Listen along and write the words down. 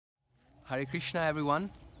Hare Krishna everyone,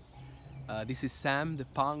 this is Sam the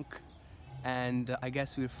punk, and I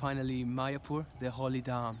guess we're finally in Mayapur, the holy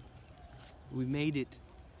Dham. We made it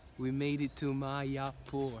to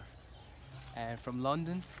Mayapur, and from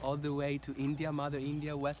London all the way to India, Mother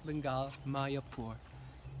India, West Bengal, Mayapur.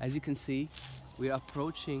 As you can see, we're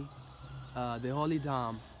approaching the holy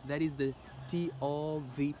Dham. That is the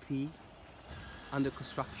TOVP, under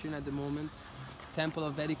construction at the moment, Temple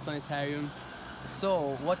of Vedic Planetarium.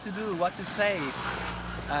 So, what to do, what to say?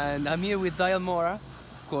 And I'm here with Dayal Mora,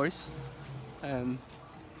 of course, and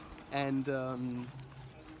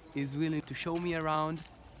he's willing to show me around,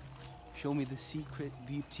 show me the secret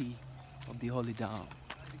beauty of the holy Dham.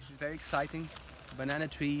 This is very exciting. Banana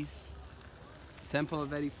trees, Temple of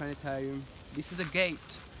Vedic Planetarium. This is a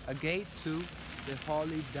gate to the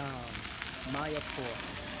holy Dham, Mayapur.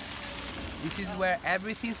 This is where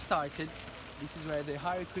everything started. This is where the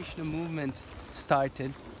Hare Krishna movement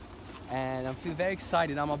started, and I feel very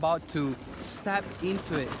excited. I'm about to step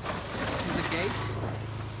into it. This is a gate,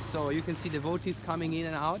 so you can see devotees coming in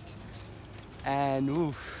and out,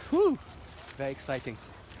 and very exciting.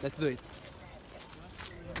 Let's do it.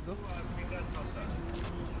 Go.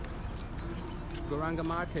 Goranga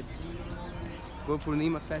Market, Go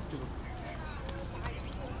Purnima Festival.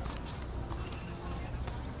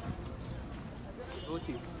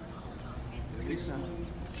 Devotees. Krishna.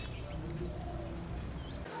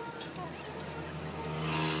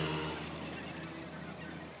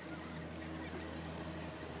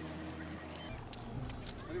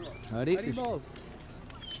 Hare Krishna.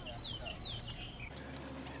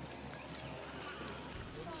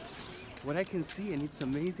 What I can see, and it's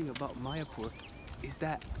amazing about Mayapur, is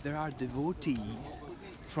that there are devotees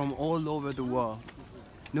from all over the world.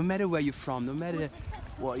 No matter where you're from, no matter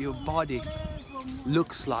what your body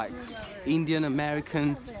looks like, Indian,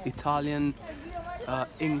 American, Italian,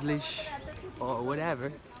 English, or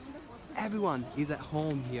whatever, everyone is at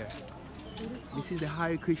home here. This is the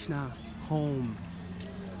Hare Krishna home.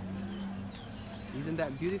 Isn't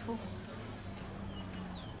that beautiful?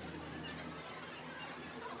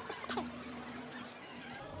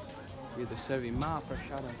 Here they're serving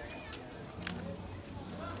Mahaprashadam.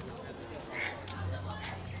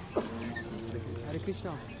 Hare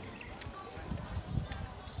Krishna.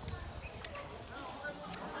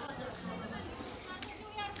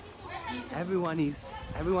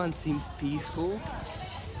 Everyone seems peaceful.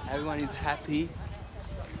 Everyone is happy,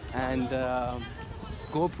 and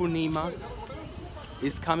Go Purnima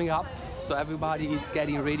is coming up, so everybody is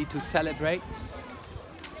getting ready to celebrate.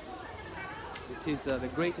 This is the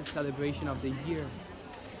greatest celebration of the year.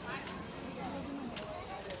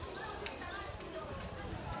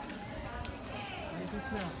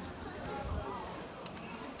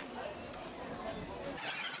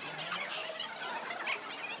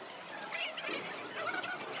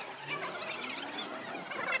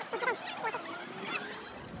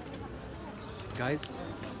 Guys,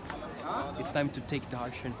 it's time to take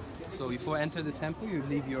darshan. So before you enter the temple, you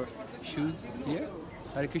leave your shoes here.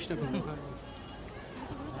 Hare Krishna Prabhu.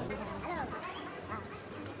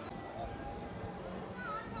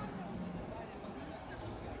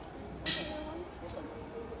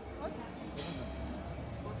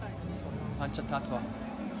 Panchatattva.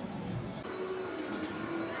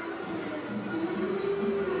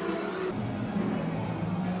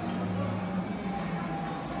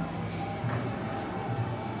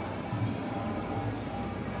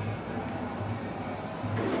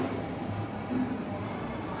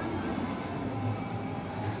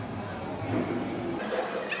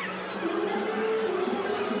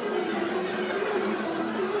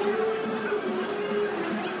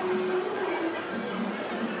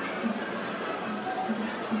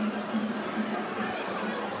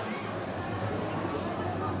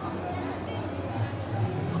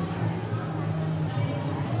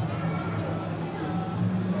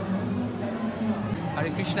 Hare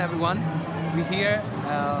Krishna everyone, we're here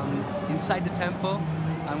inside the temple.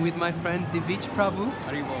 I'm with my friend Divij Prabhu,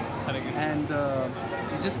 and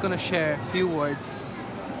he's just gonna share a few words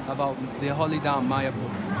about the holy Dham Mayapur.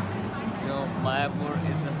 You know, Mayapur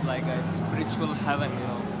is just like a spiritual heaven, you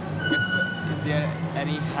know. If is there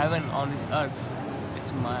any heaven on this earth, it's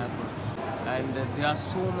Mayapur. And there are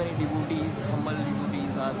so many devotees, humble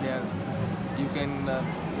devotees are there. You can,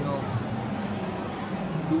 you know,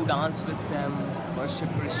 do dance with them, worship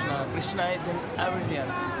Krishna. Krishna is in everywhere.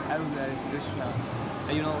 Everywhere is Krishna.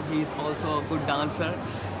 You know, he is also a good dancer,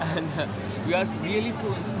 and we are really so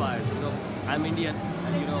inspired. You know, I'm Indian,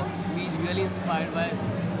 and you know, we really inspired by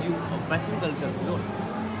Western culture. You know,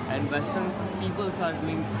 and Western peoples are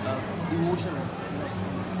doing devotion. You know,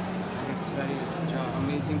 and it's very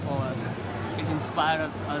amazing for us. It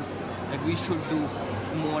inspires us that we should do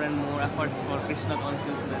more and more efforts for Krishna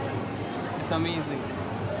consciousness. It's amazing.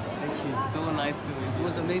 Thank you. So nice to meet It you.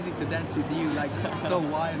 was amazing to dance with you, like so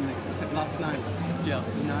wildly last night. Yeah.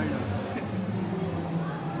 In Arno.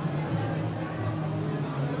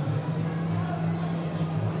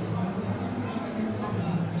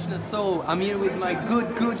 So I'm here with my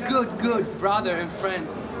good brother and friend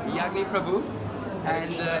Yagni Prabhu,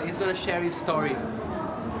 and he's gonna share his story.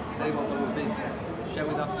 Very well, Prabhu, please share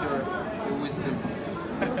with us your wisdom.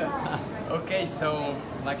 Okay, so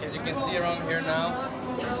like as you can see around here now,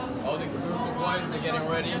 all the group of boys, they're getting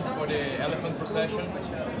ready for the elephant procession.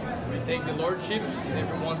 We take the lordships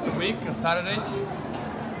every once a week on Saturdays,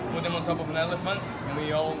 put them on top of an elephant, and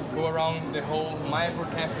we all go around the whole Mayapur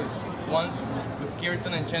campus once with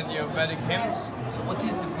kirtan and chanting of Vedic hymns. So what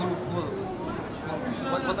is the Gurukul?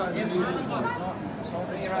 What are these Gurukuls?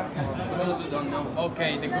 For those who don't know.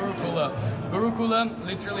 Okay, the Gurukula. Gurukula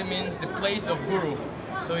literally means the place of Guru.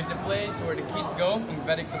 So it's the place where the kids go in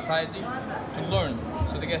Vedic society to learn.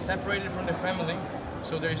 So they get separated from the family,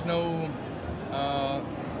 so there is no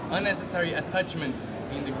unnecessary attachment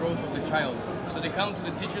in the growth of the child. So they come to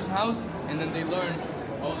the teacher's house and then they learn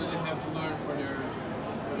all that they have to learn for their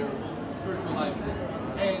spiritual life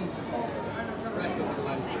and the rest of their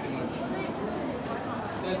life pretty much.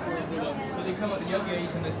 That's Gurukula. So they come at a young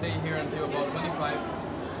age and they stay here until about 25,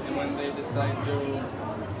 and when they decide to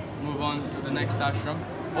move on to the next ashram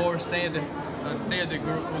or stay at the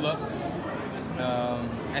Gurukula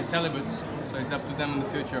as celibates. So it's up to them in the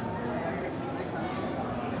future.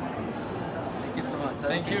 Thank you so much.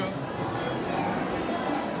 Thank you.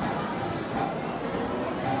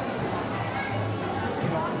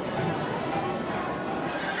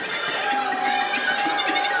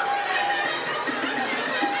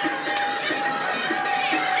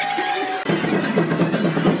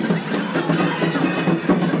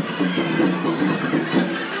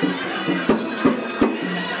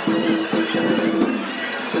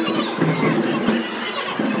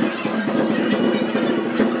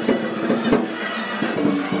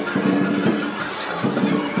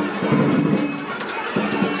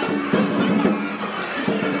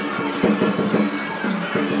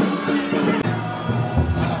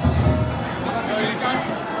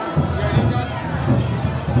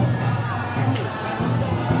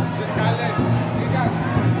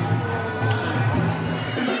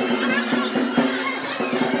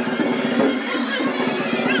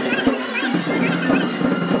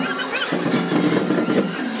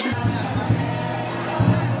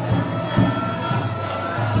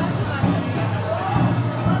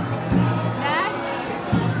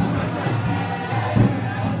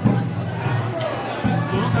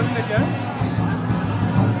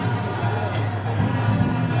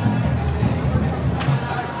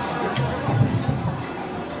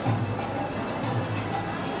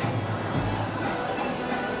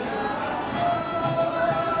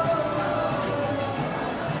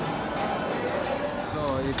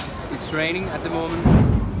 It's raining at the moment.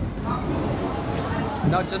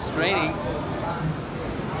 Not just raining,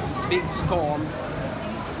 big storm.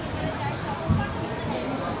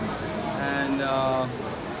 And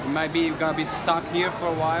we might be gonna be stuck here for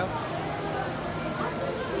a while.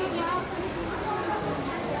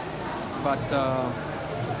 But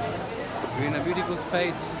we're in a beautiful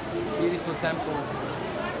space, beautiful temple.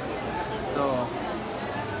 So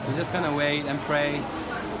we're just gonna wait and pray.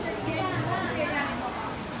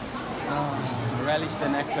 Relish the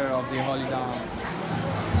nectar of the holy Dham.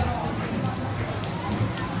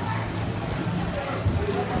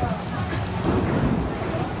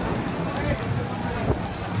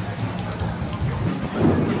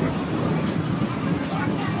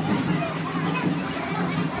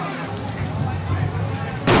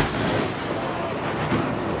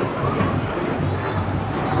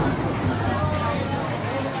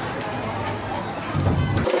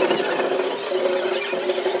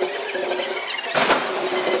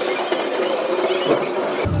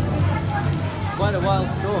 Quite a wild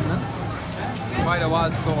storm, huh? Quite a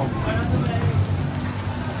wild storm.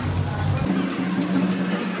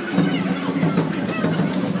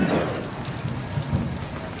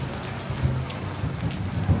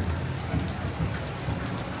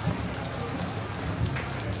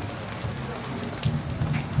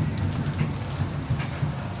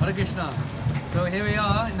 Hare Krishna. So here we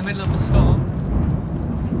are in the middle of the storm.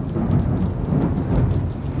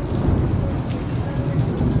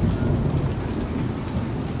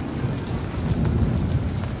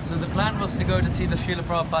 So the plan was to go to see the Srila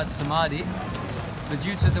Prabhupada's Samadhi, but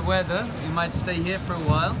due to the weather, we might stay here for a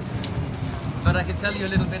while. But I can tell you a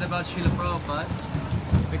little bit about Srila Prabhupada.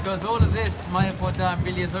 Because all of this, Mayapur Dham,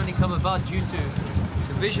 really has only come about due to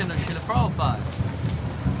the vision of Srila Prabhupada.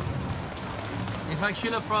 In fact,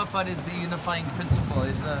 Srila Prabhupada is the unifying principle,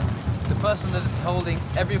 is the person that is holding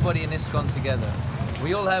everybody in ISKCON together.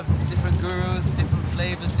 We all have different gurus, different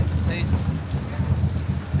flavors, different tastes,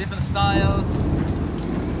 different styles.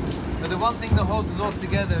 But the one thing that holds us all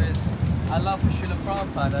together is our love for Srila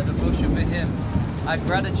Prabhupada, our devotion for him, our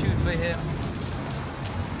gratitude for him,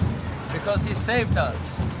 because he saved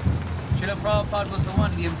us. Srila Prabhupada was the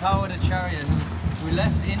one, the empowered Acharya who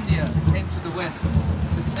left India, came to the West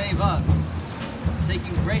to save us,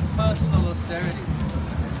 taking great personal austerity.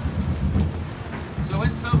 So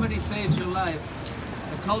when somebody saves your life,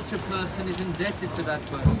 a culture person is indebted to that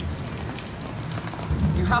person.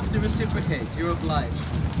 You have to reciprocate, you're obliged.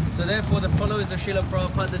 So therefore the followers of Srila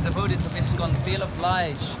Prabhupada, the devotees of ISKCON, feel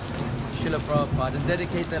obliged to Srila Prabhupada and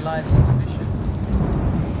dedicate their lives to the mission.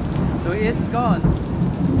 So ISKCON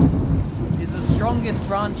is the strongest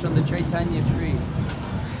branch on the Chaitanya tree.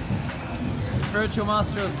 The spiritual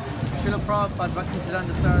master of Srila Prabhupada,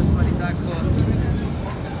 Bhaktisiddhanta Saraswati Thakur,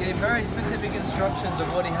 gave very specific instructions of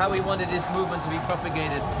how he wanted his movement to be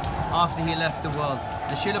propagated after he left the world.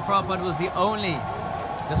 And Srila Prabhupada was the only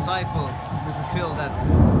disciple who fulfilled that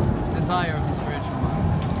desire of his spiritual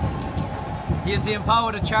master. He is the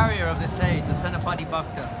empowered Acharya of this age, the Senapati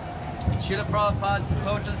Bhakta. Srila Prabhupada's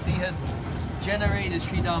potency has generated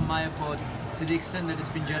Sridham Mayapur to the extent that it's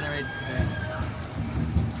been generated today.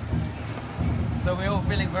 So we're all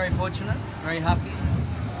feeling very fortunate, very happy,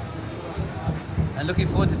 and looking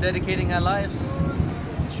forward to dedicating our lives to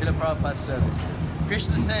Srila Prabhupada's service.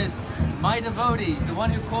 Krishna says, my devotee, the one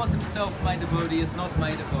who calls himself my devotee, is not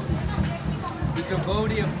my devotee. The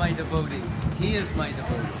devotee of my devotee, he is my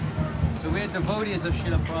devotee. So we're devotees of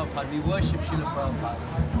Srila Prabhupada, we worship Srila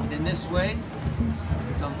Prabhupada. And in this way,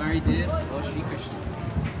 we become very dear to Lord Shri Krishna.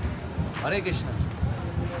 Hare Krishna.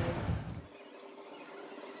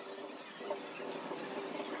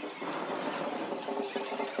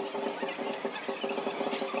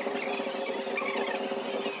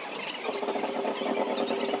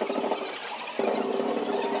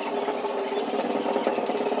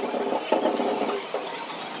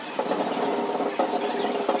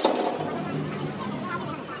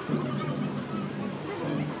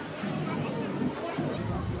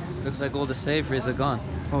 Looks like all the savories are gone.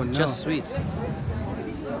 Oh no. Just sweets.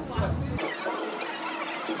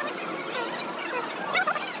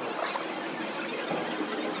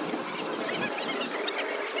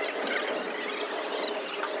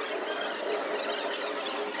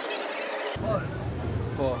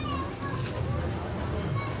 Four.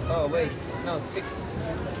 Oh wait, no, six.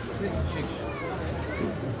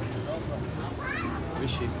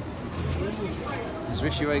 Rishi. This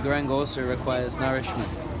Rishi Rai Gauranga also requires nourishment.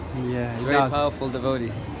 Yeah, He's a he very does. powerful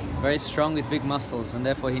devotee, very strong with big muscles, and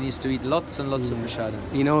therefore he needs to eat lots and lots of prasadam.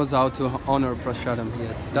 He knows how to honor prasadam.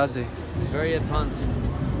 Yes. Does he? He's very advanced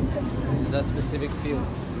in that specific field.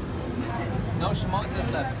 No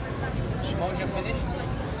samosas left. Samosa finished?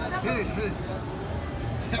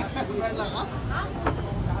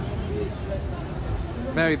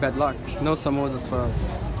 Very bad luck. No samosas for us.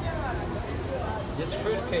 Just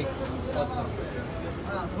fruit cake. Also.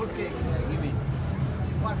 Fruit cake. Give me.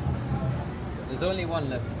 There's only one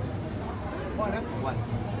left. One.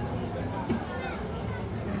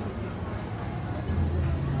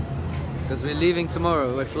 Because we're leaving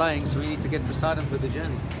tomorrow, we're flying, so we need to get prasadam for the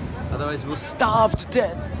journey. Otherwise we'll starve to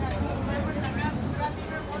death.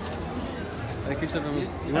 Hare Krishna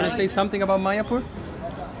Prabhu. You want to say something about Mayapur?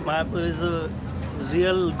 Mayapur is a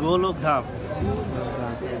real Golok Dham.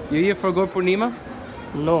 You here for Gaur Purnima?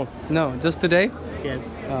 No. No, just today? Yes.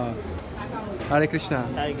 Hare Krishna.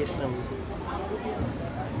 Hare Krishna.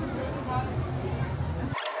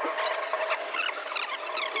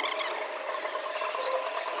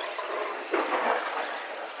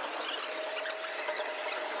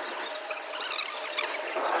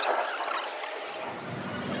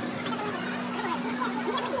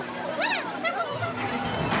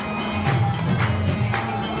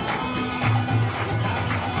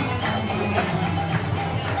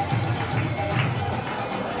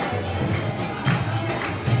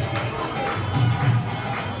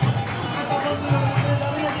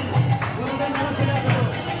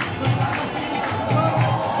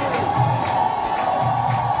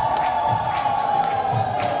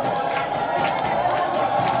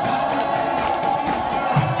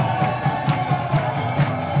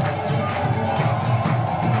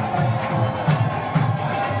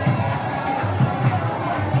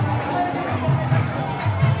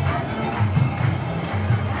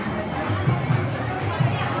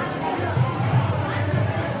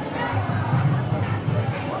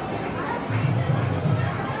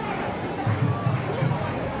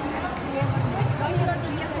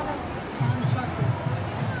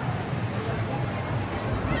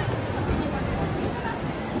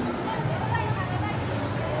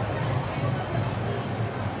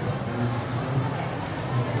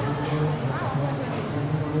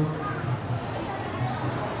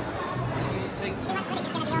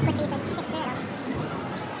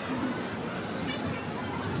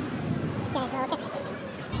 All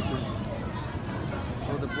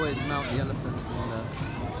the boys mount the elephants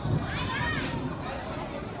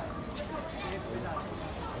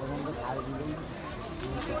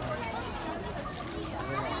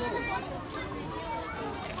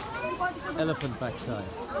and elephant backside.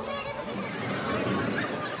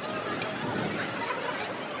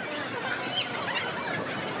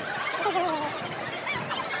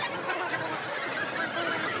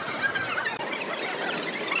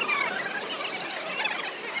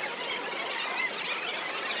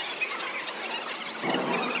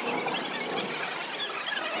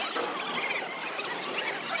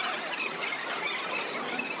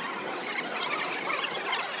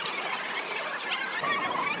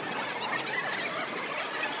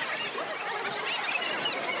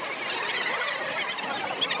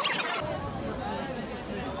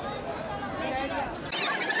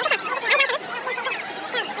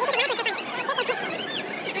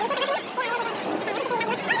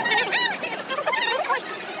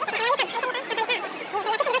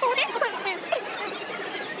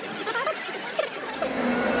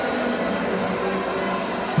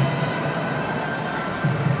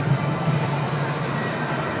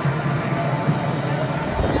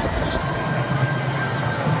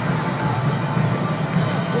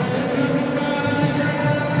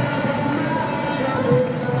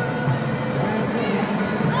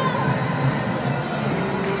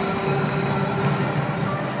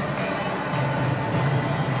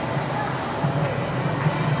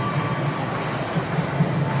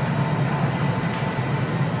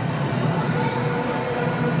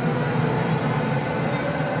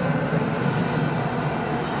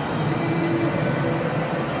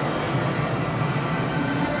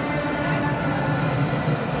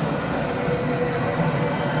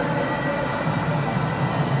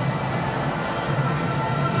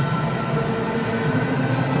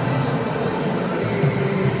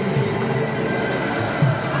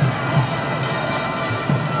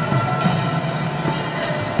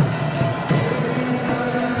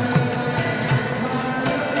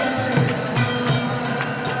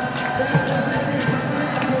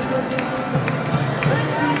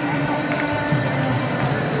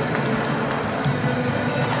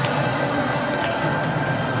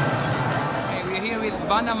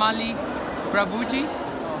 Vanamali Prabhuji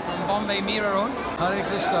from Bombay Mira Road. Hare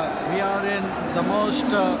Krishna. We are in the most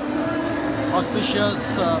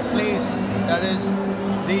auspicious place, that is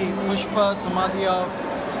the Pushpa Samadhi of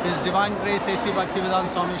His Divine Grace A.C.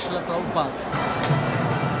 Bhaktivedanta Swami Srila Prabhupada.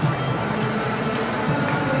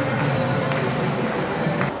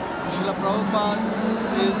 Srila Prabhupada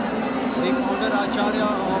is the founder Acharya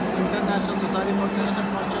of International Society for Krishna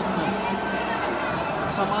Consciousness.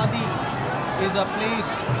 Samadhi is a place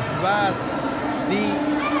where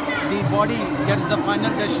the body gets the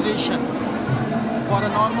final destination. For a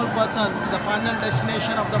normal person, the final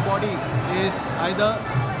destination of the body is either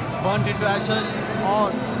burnt into ashes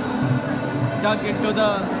or dug into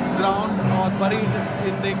the ground or buried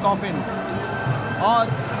in the coffin, or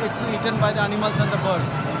it's eaten by the animals and the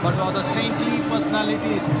birds. But for the saintly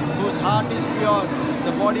personalities whose heart is pure,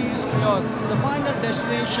 the body is pure, the final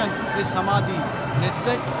destination is Samadhi. They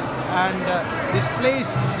sit, and this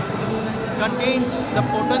place contains the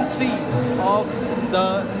potency of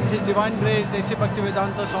His Divine Grace A.C.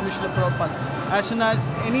 Bhaktivedanta Swami Srila Prabhupada. As soon as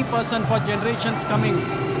any person for generations come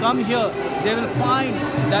here, they will find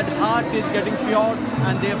that heart is getting pure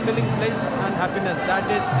and they are feeling bliss and happiness. That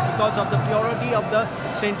is because of the purity of the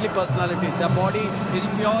saintly personality. The body is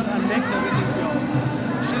pure and makes everything pure.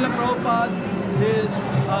 Srila Prabhupada is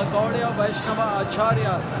a Gaudiya Vaishnava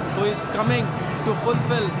Acharya who is coming to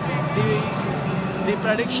fulfill the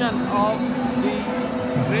prediction of the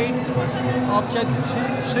great of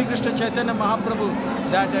Sri Krishna Chaitanya Mahaprabhu,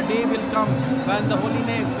 that a day will come when the holy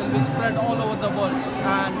name will be spread all over the world,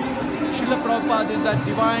 and Srila Prabhupada is that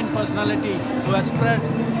divine personality who has spread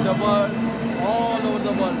the word all over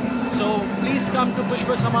the world. So please come to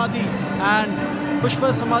Pushpa Samadhi, and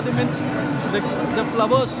Pushpa Samadhi means the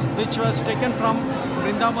flowers which was taken from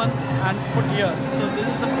Vrindavan and put here. So this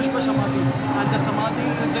is the Pushpa Samadhi, and the Samadhi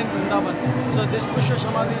is in Vrindavan. So this Pushpa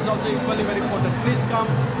Samadhi is also equally very important. Please come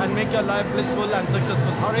and make your life blissful and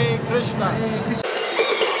successful. Hare Krishna.